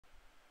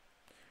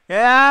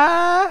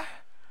Yeah.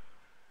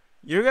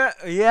 You're gonna.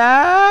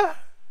 Yeah.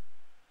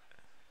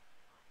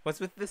 What's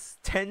with this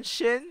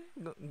tension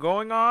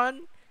going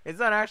on? It's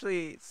not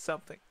actually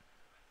something.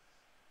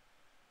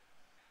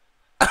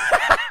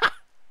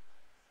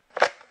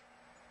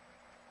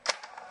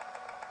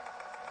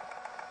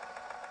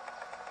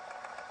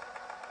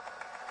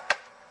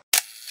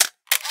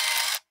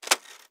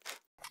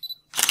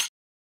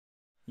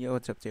 Yo,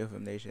 what's up,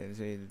 TFM Nation? It's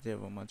the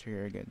TFM Monster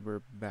here again.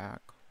 We're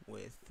back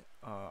with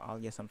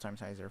Alya sometimes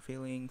hides her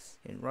feelings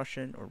in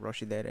Russian, or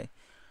Roshidere.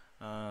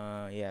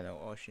 Yeah, no,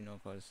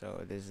 Oshinoko.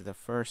 So this is the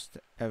first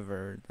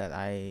ever that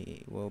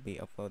I will be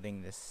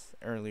uploading this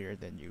earlier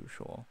than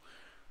usual.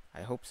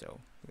 I hope so,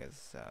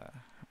 because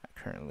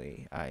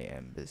currently I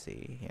am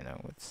busy,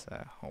 with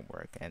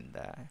homework. And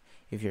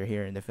if you're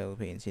here in the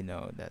Philippines, you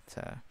know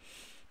that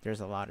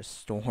there's a lot of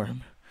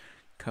storm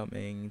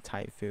coming,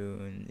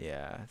 typhoon,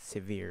 yeah,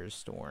 severe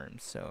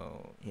storms.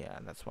 So yeah,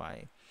 that's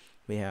why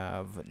we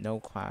have no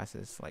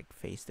classes like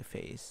face to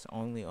face,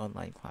 only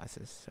online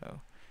classes.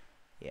 So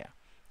yeah,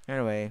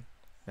 anyway,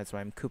 that's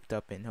why I'm cooped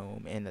up in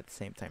home and at the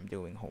same time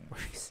doing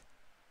homeworks.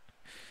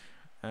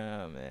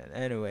 Man.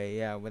 Anyway,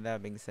 yeah, with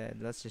that being said,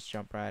 let's just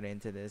jump right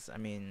into this. I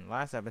mean,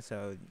 last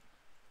episode,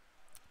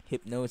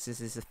 hypnosis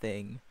is a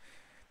thing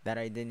that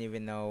I didn't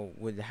even know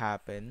would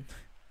happen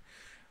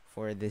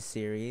for this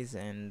series.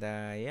 And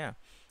yeah,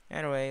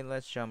 anyway,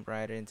 let's jump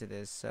right into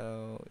this.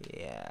 So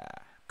yeah,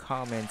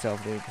 comments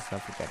of the week, let's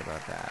not forget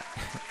about that.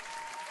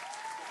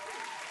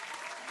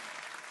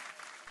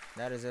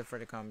 That is it for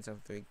the comments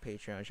of the week.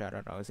 Patreon shout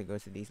out always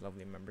goes to these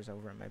lovely members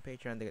over on my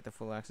Patreon. They get the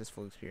full access,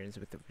 full experience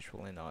with the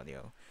visual and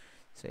audio.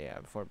 So yeah,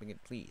 before we begin,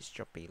 please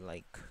drop a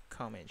like,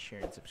 comment, share,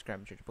 and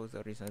subscribe to the post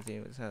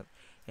notifications. What's up?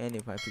 And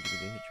if I forget to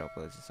do the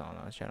uploads, it's on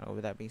our channel.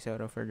 With that being said,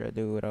 without further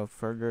ado, without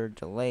further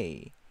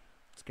delay,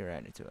 let's get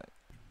right into it.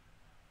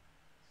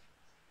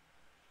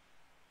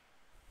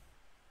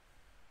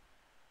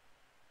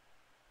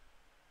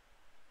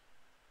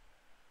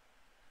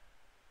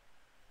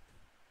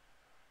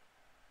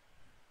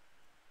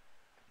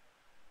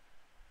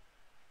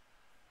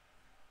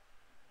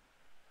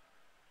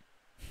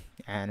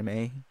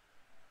 Anime.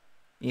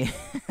 Yeah.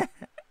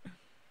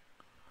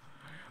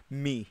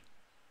 Me.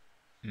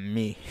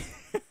 Me.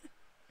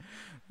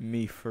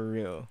 Me for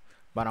real.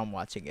 But I'm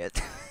watching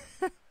it.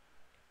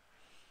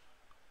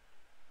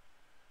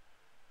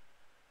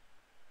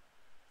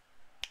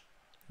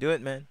 Do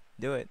it, man.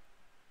 Do it.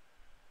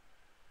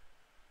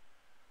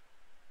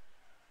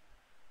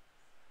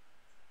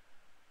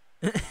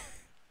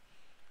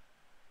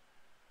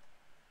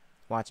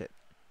 Watch it.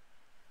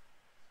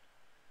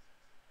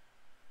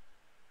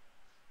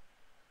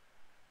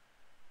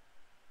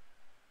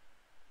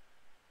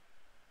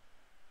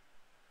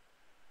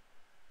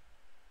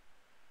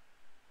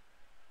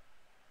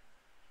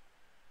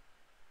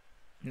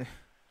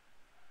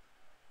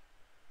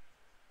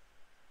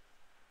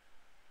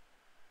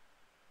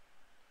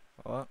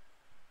 Oh.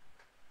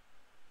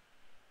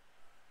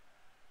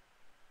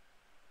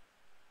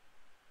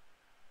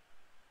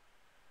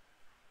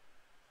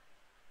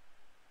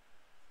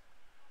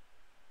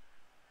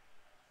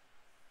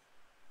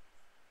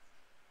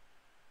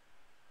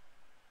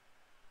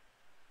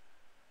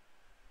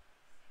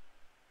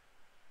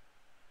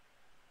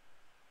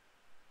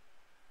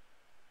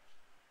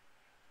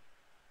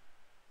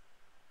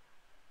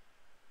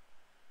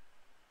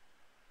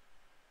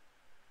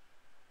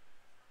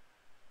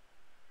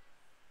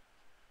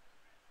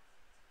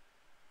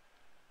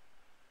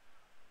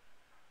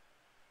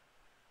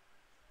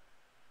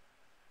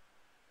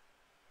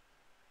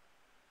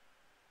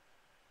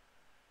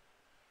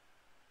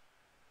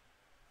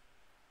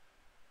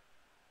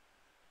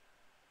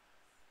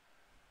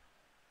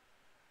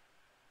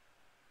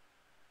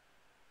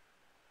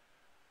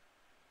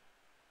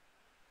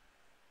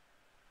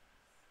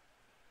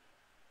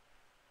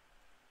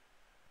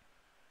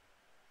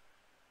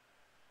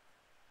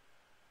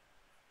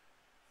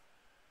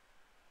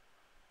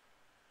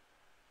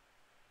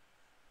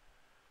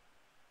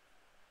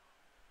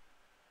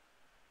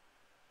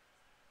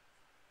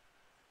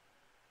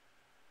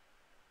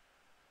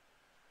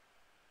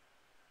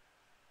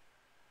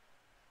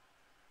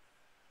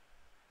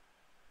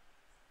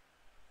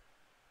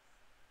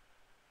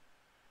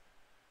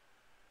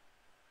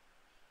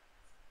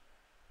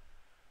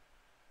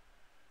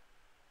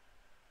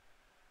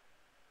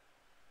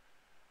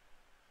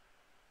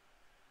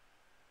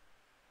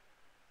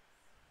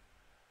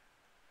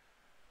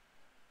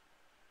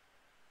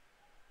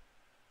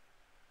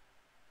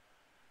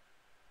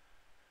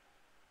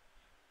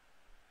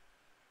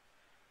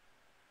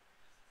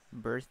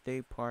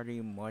 Birthday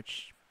party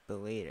much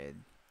belated.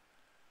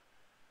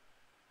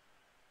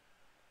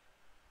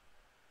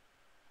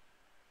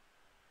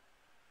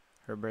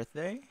 Her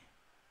birthday?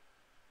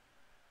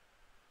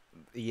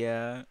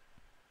 Yeah.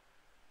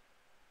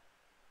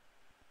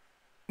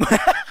 uh,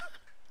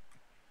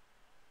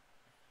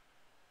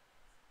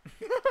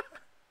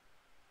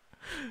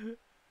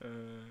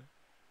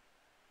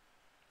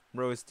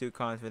 Bro is too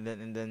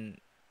confident, and then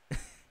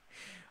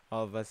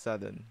all of a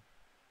sudden,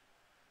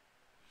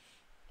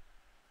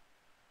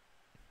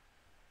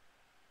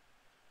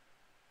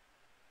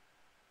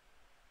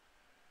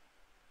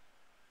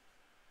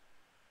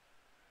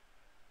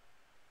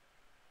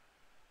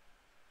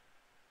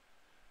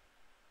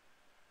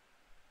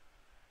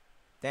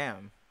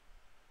 Damn.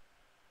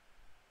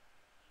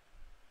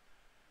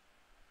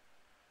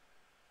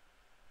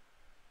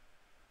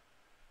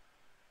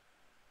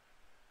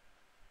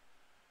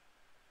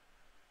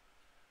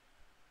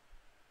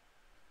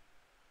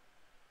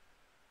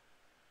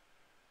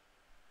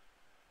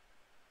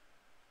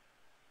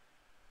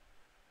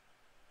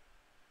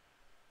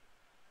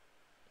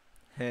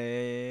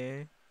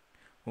 Hey.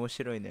 面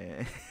白い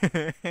ね。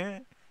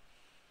へ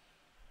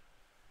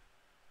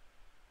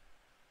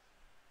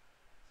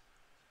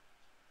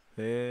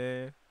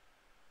え。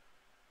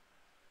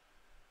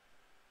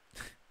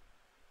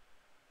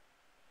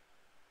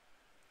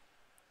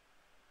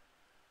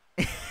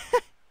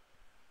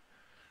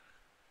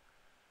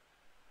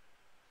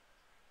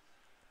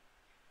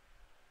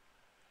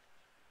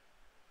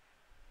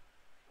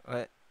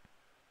What?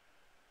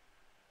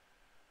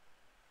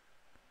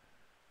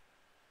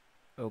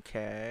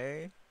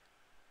 Okay.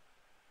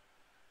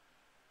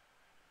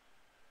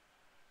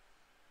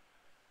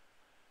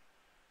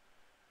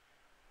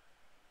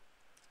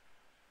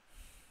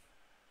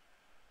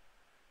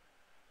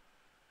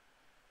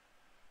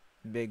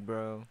 Big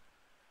bro.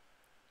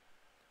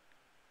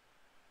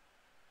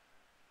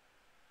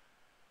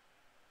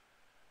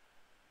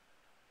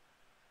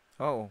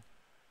 Oh.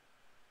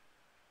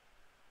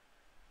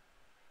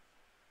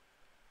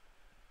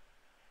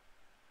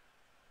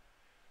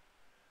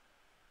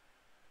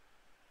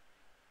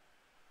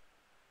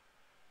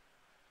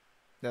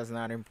 That's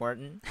not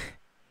important.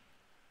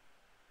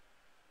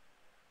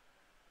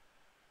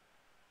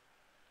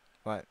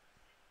 What?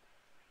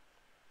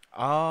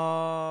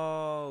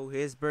 Oh,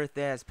 his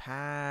birthday has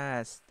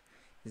passed.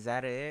 Is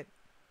that it?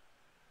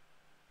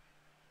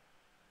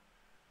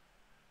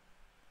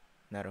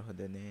 なるほ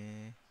ど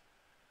ね。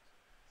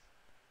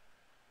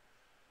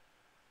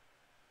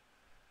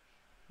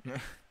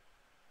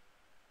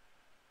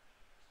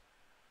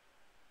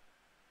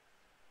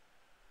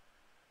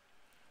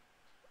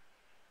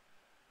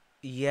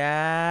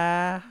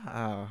Yeah.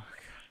 Oh.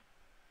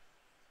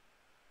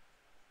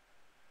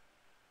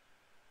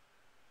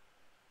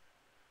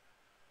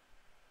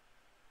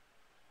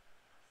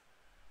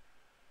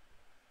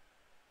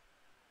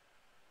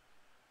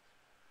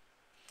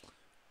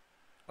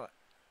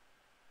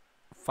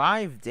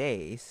 5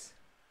 days?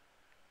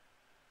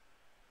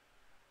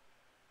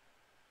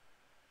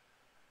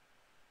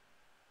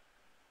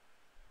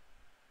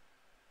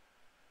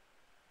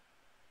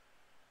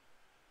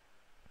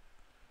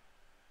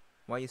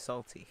 Why you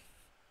salty?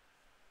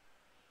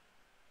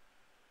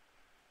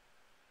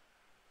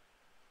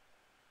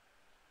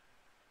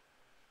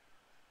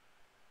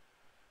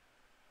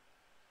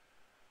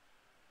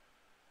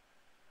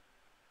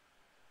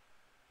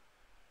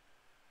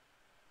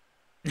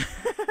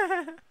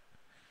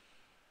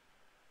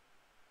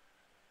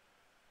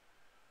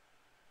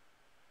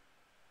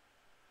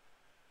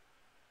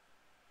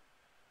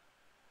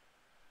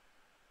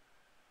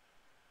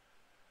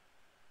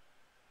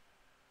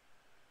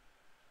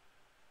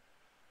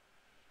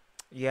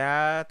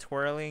 Yeah,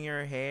 twirling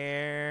your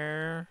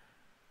hair.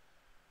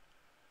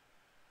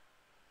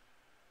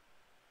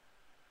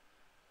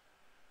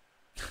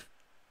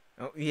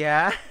 Oh,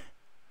 yeah.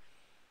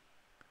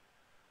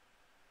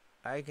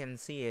 I can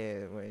see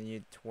it when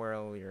you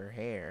twirl your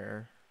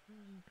hair.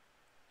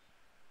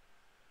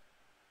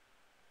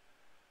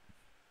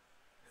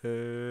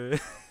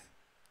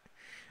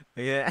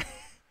 Yeah.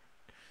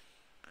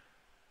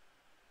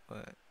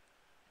 What?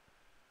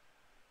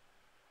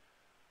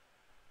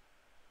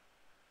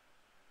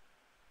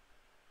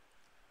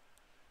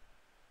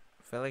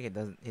 I feel like it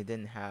doesn't. It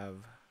didn't have.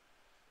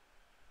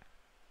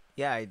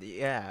 Yeah.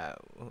 Yeah.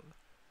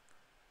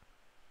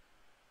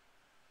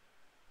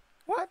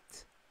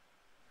 What?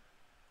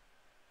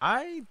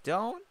 I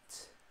don't.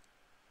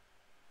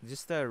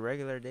 Just a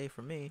regular day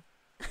for me.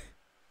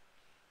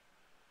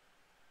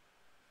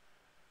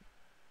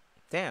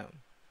 Damn.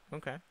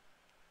 Okay.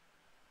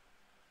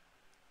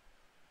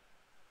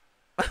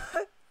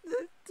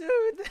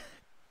 Dude.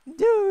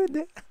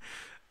 Dude.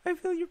 I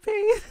feel your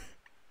pain.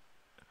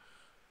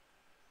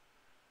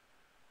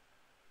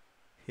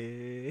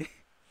 Hey.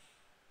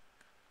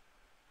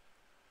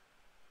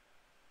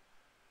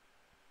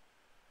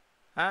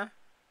 Huh?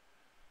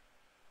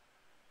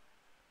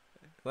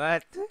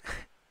 What?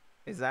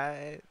 Is that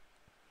it?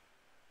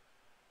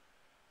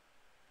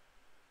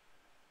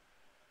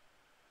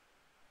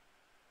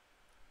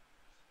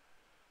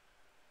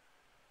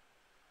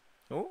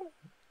 Oh.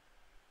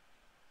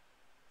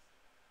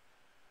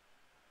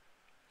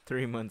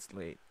 3 months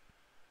late.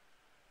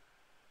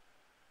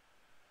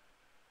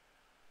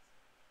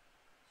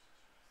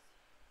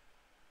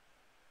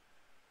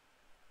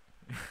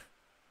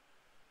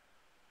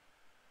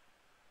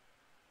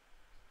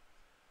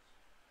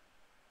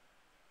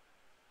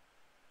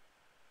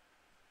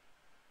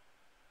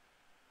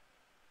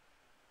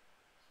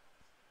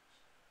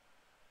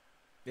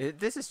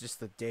 This is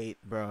just a date,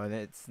 bro.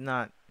 It's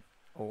not.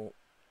 Oh.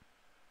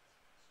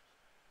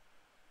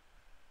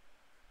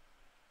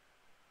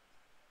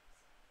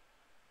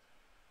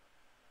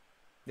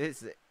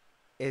 This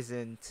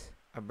isn't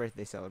a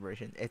birthday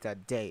celebration. It's a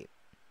date.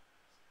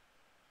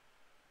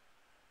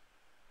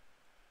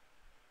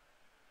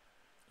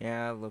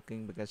 Yeah,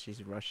 looking because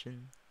she's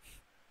Russian.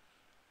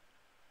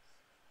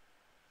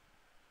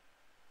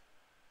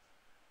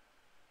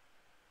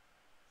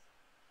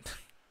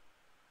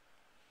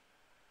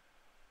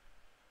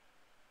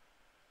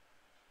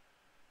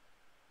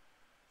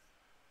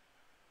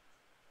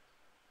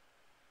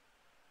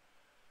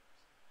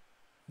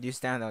 You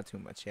stand out too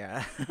much,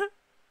 yeah.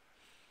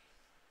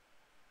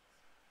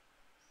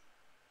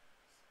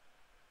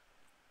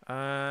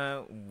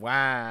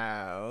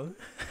 Wow.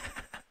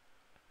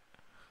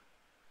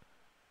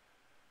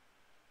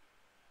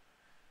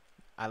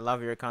 I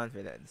love your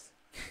confidence.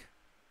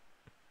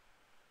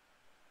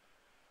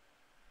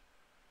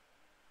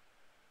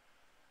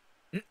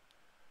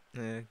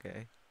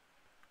 Okay.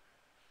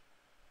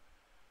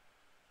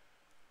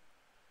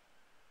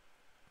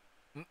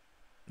 Mm,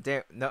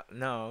 There, no,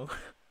 no.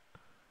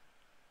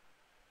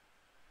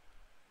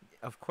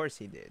 Of course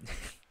he did.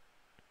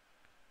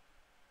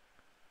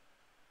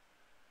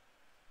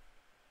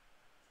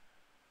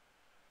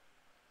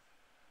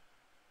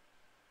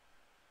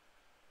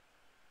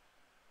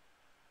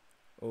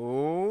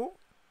 Oh,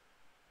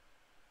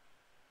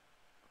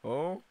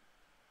 oh.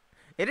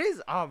 It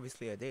is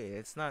obviously a date.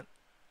 It's not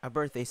a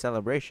birthday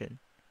celebration.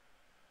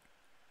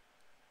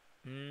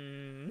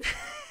 Mm.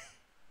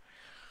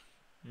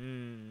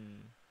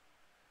 Mm.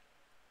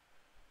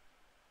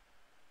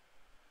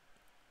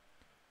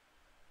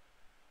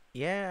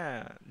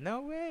 Yeah.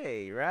 No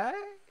way,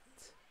 right?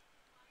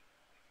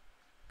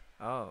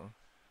 Oh.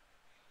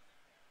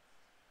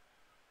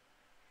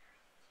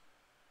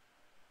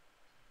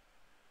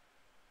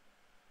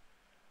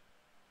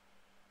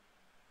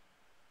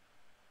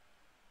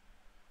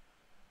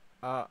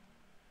 Uh.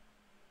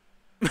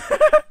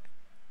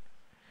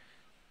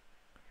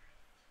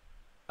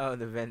 Oh,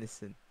 the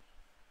venison.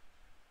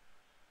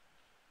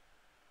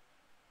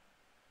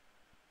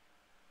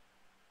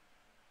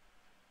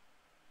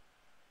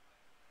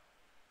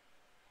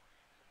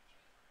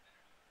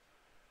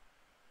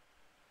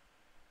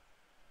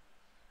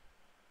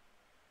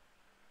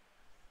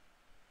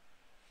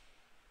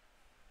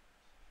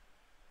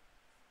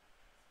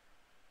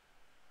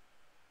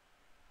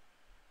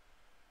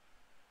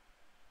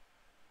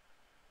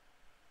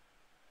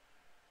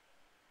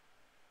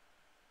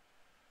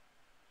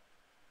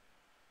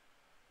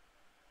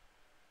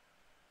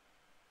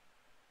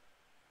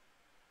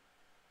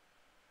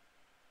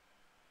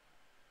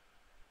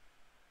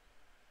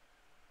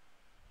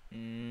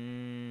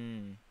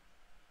 Mm.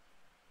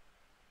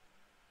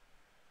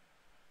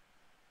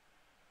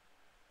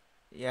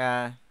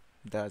 Yeah,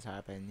 does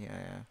happen. Yeah,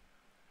 yeah.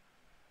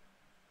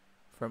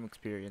 From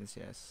experience,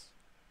 yes.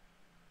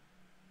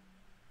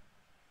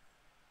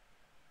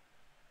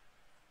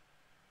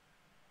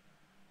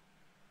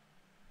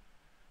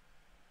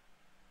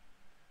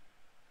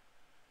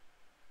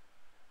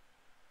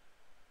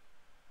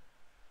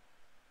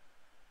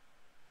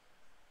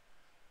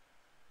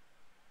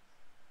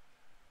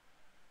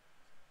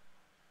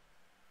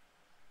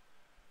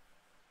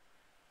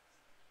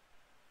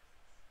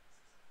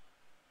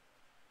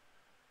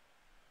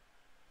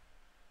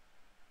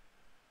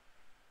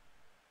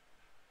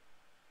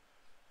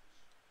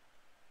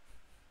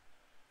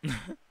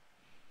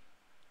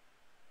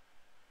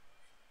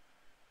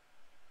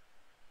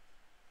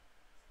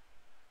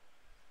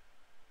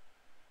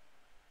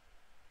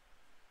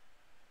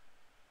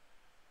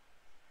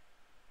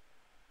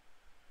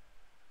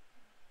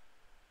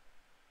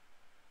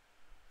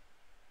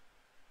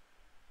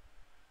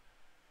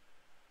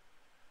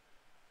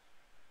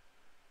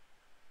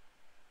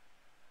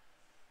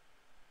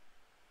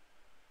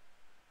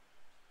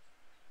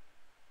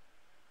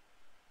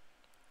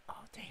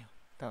 Oh, damn.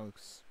 That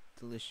looks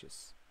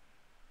delicious.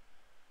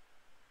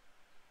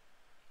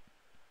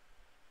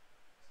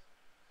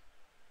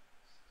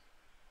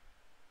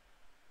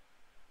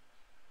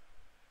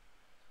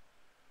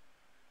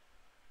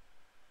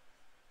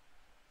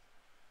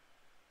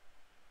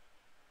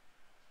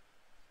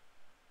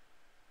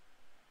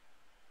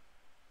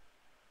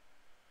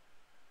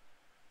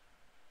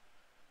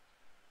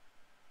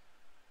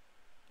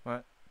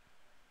 What?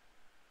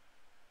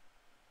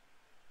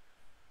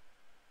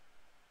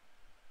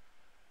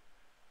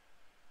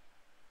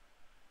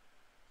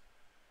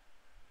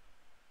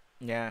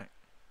 Yeah.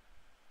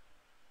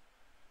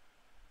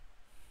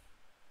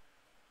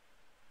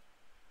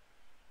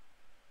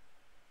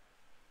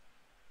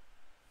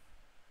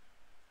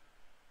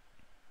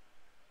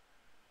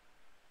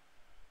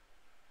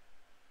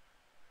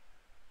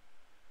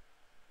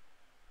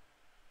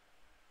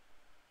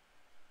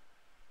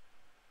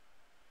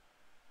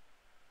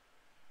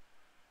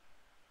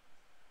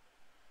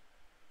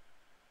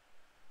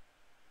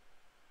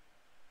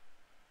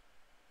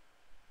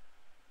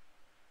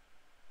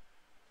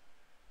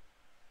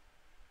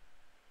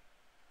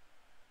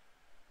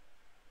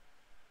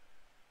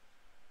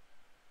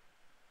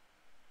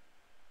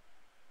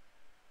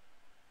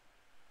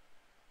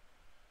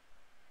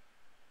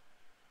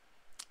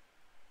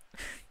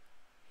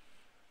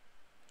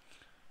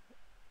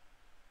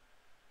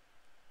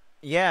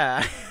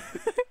 Yeah.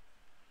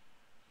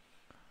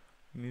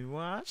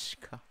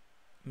 Miwashka.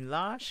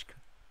 Milashka.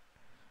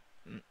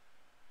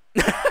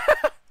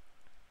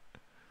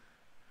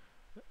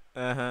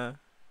 Uh-huh.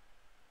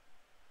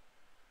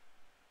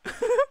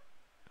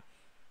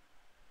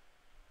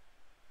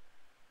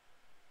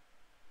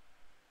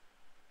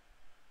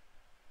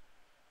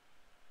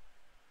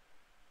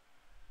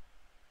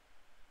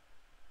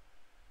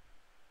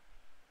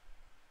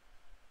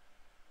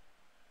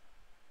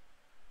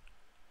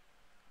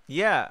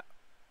 Yeah.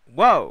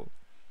 Whoa.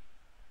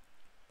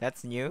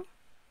 That's new.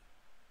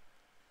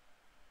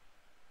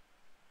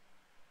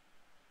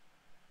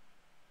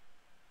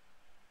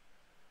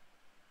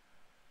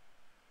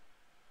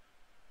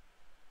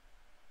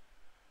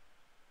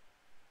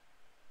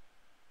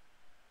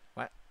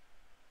 What?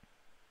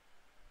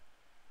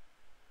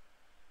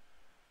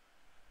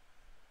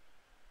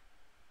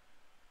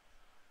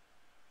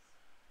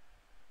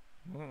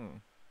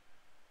 Hmm.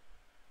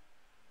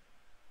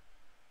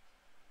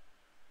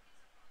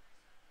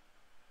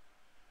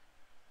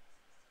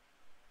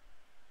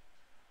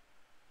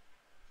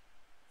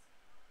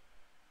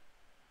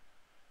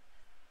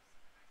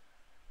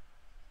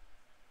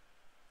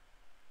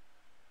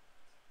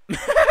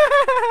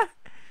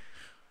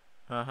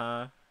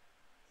 Uh-huh.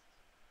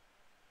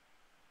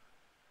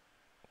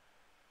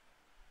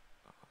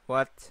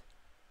 What?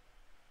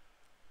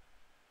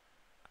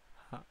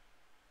 Huh.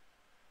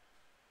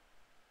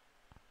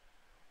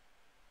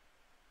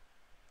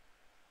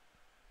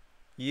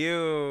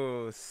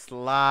 You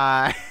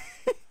sly.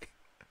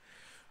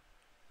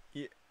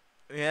 Y-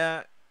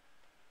 yeah.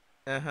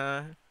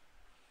 Uh-huh.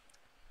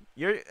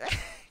 You're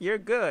you're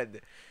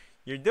good.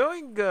 You're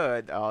doing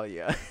good,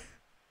 Alia.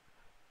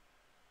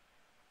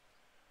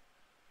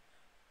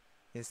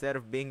 Instead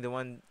of being the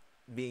one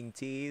being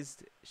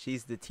teased,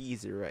 she's the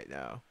teaser right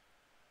now.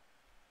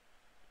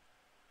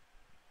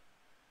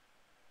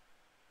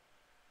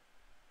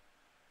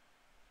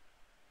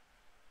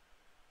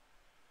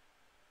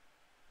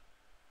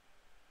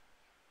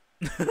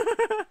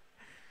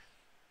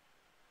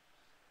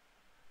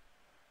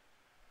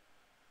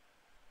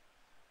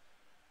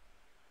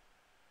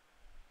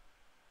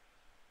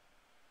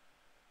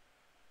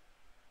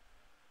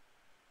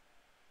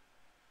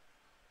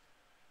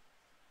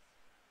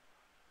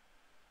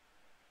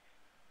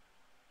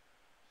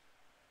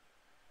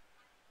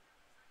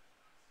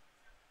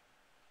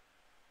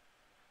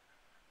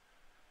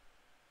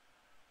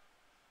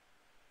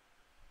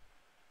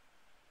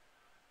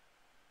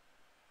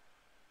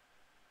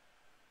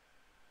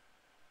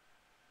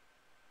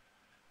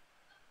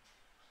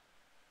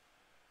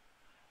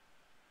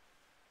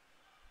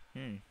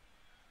 Hmm.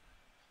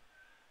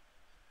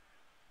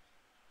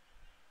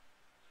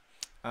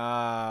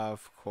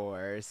 Of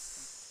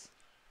course.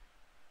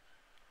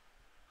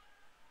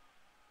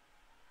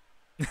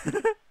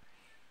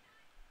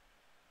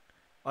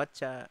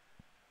 Ocha.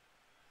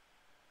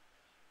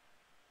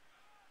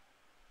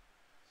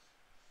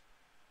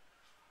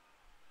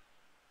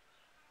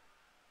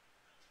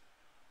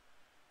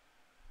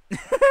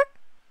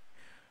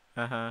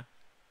 Uh-huh.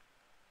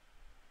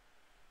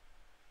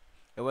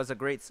 It was a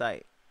great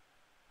sight.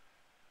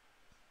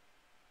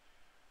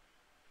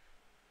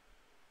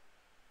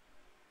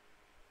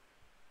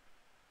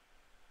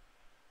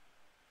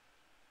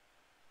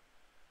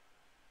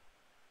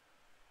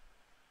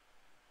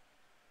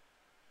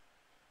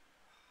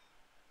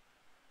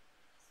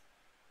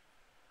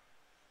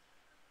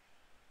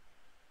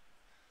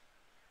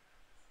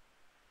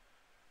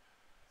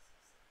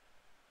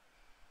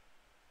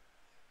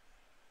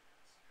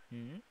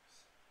 Hmm.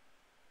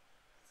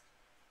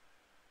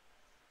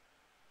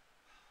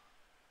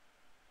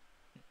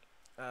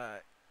 Uh.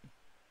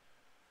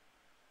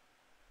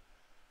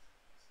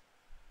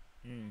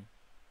 Hmm.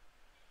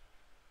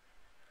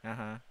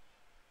 Uh-huh.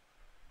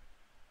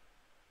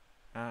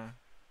 Uh.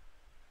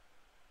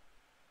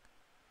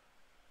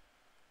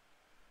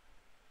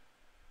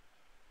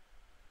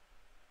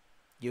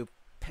 You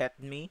pet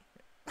me?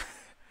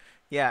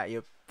 Yeah,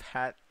 you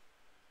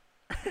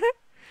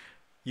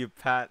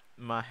pat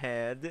my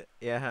head.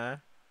 Yeah, huh?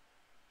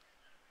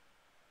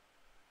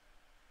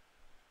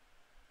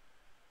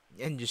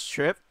 And you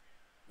strip?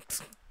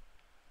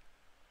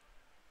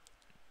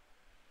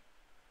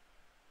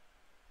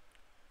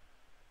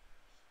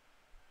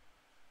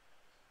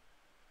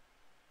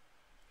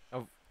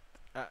 Oh,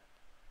 uh,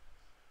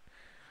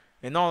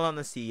 in all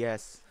honesty,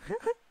 yes.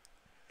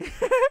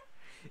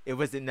 It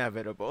was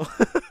inevitable.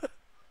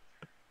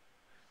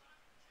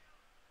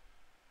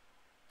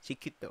 She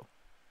cute though.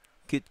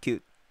 Cute,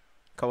 cute.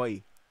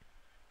 Kawaii.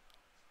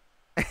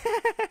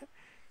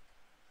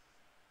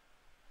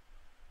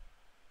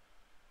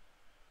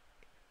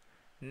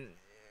 N-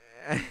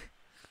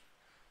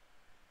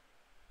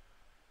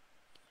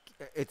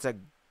 it's a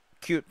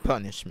cute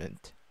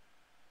punishment.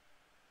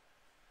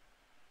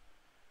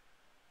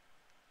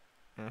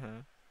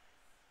 Uh-huh.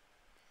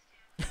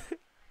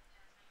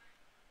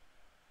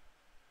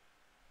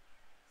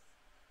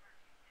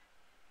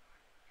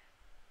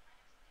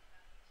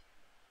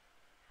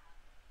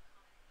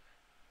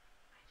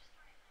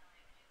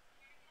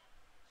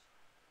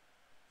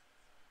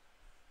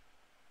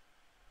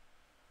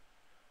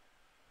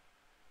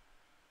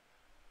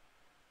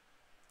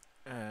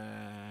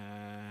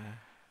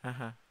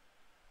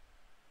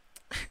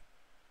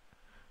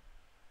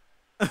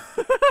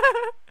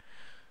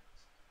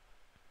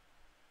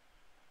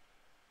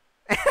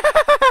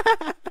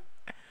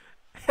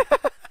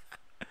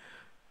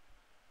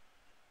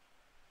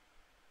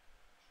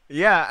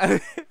 Yeah.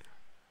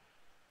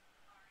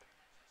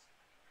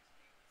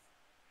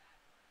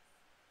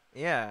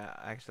 Yeah,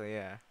 actually,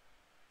 yeah.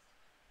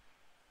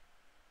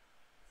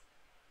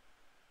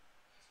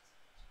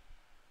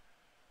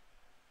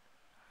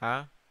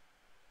 Huh?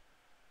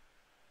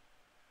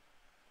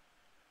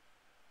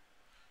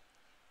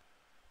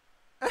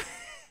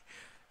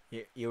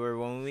 You were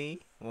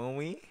lonely?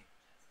 Lonely?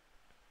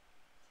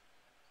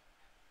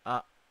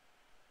 Uh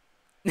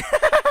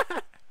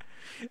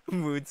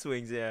Mood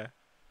swings, yeah.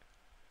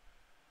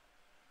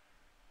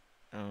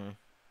 Um,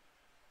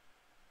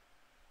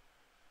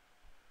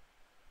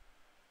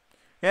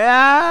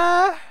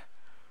 yeah.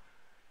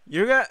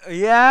 You're gonna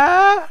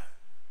yeah.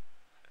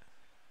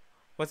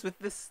 What's with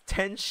this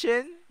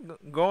tension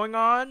going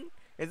on?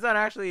 It's not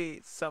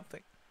actually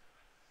something.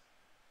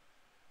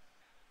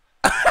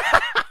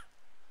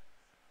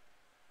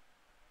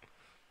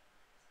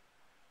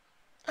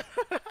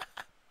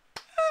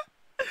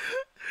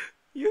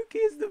 Yuki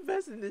is the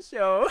best in the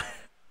show.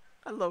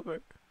 I love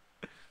her.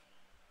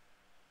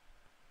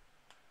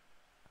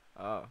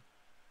 Oh.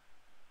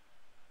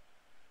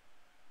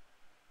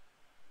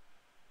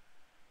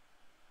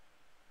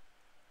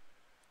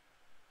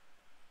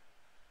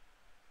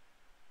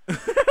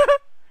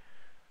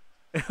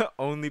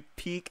 Only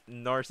peak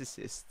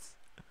narcissists.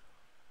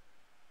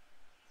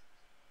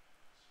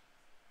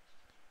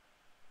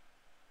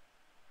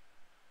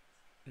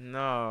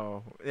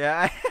 No.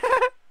 Yeah.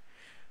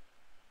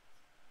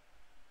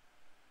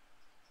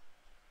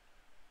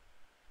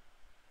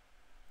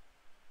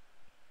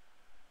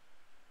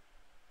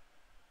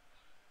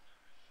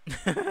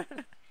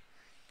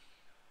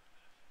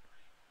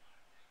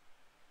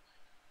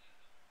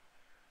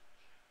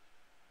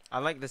 I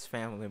like this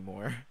family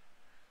more.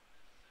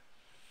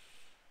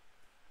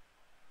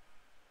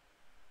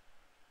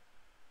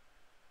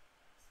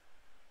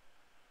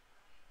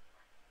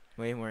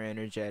 Way more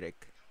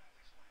energetic.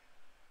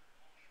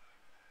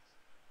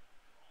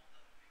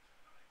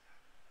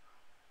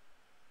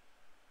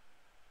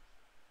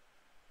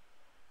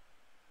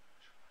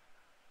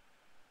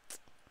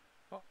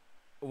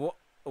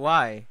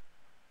 Why?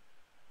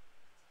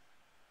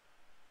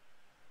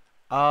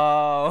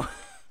 Oh.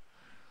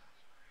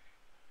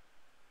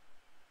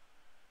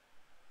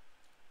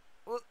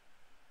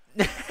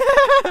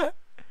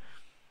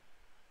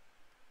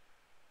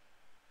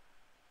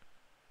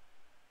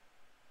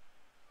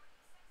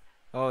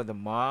 Oh, the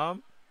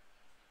mom?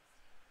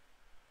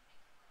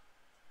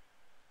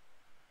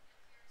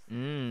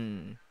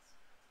 Mm.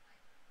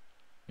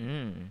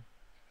 Mm.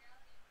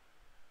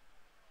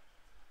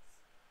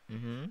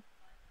 Mm-hmm.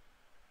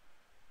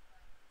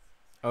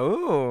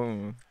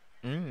 Oh.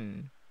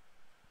 Mm.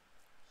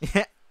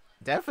 Yeah,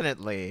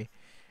 definitely.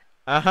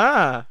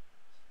 Uh-huh.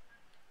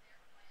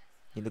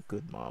 You look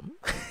good, mom.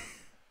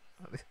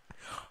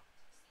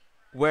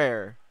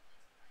 Where?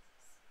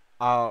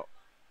 Oh.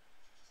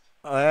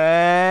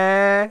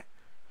 Eh.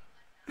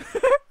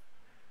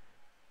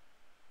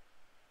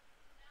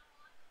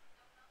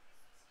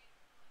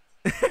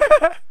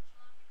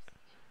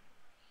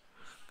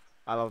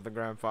 I love the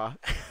grandpa.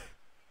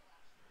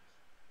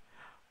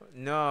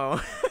 No.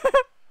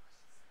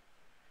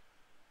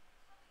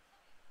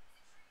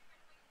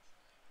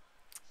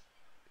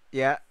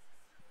 Yeah,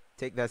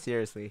 take that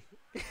seriously.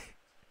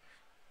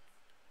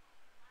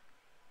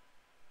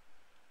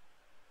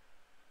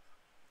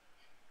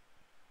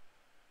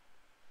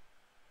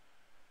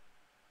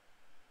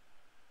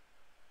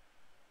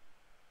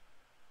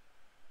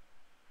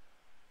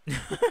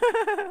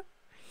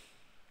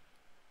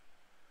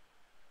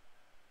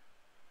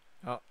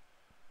 Oh.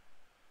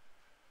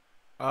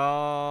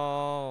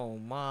 Oh,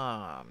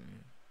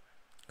 mom.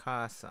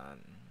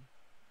 Kasan.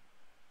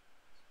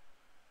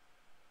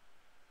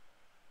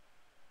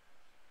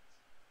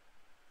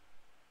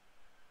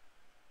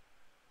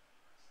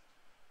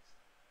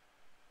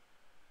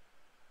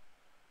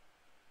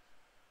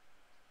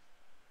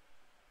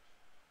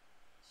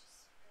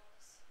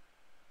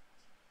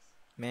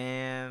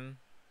 Man.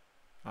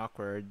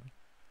 Awkward.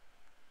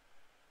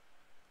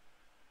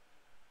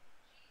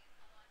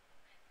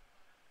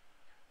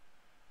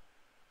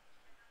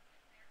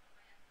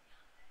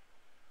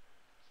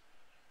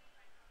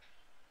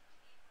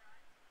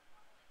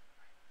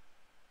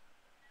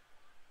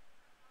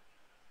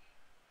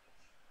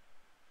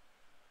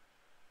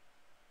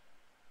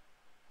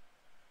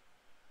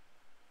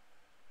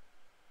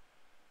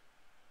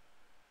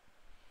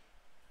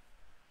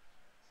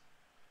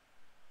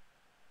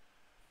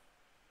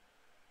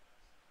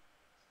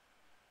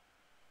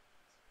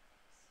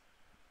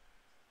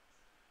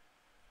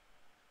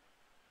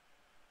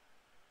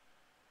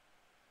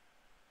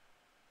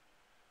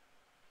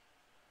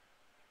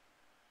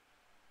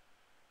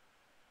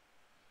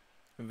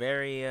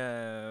 Very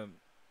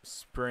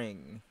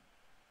spring,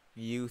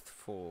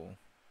 youthful,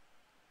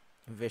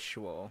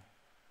 visual.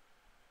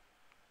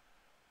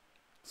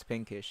 It's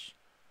pinkish.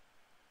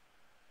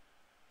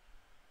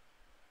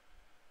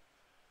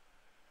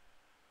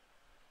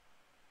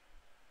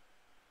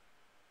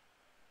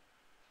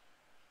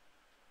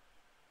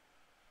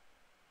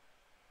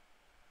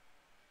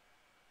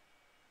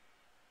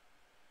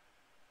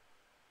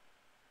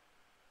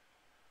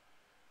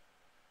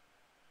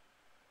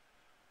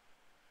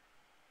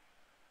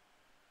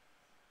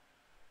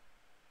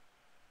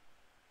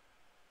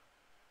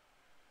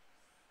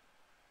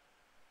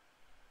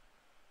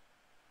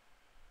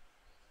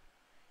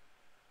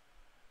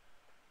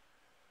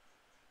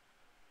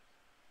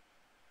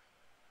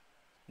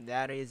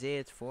 that is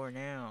it for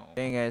now.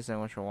 Thank you guys so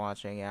much for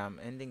watching. Yeah, I'm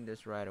ending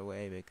this right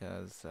away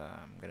because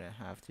I'm gonna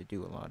have to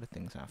do a lot of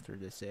things after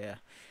this. Yeah.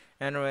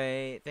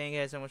 Anyway, thank you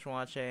guys so much for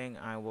watching.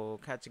 I will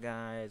catch you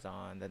guys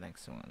on the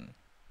next one.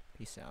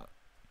 Peace out.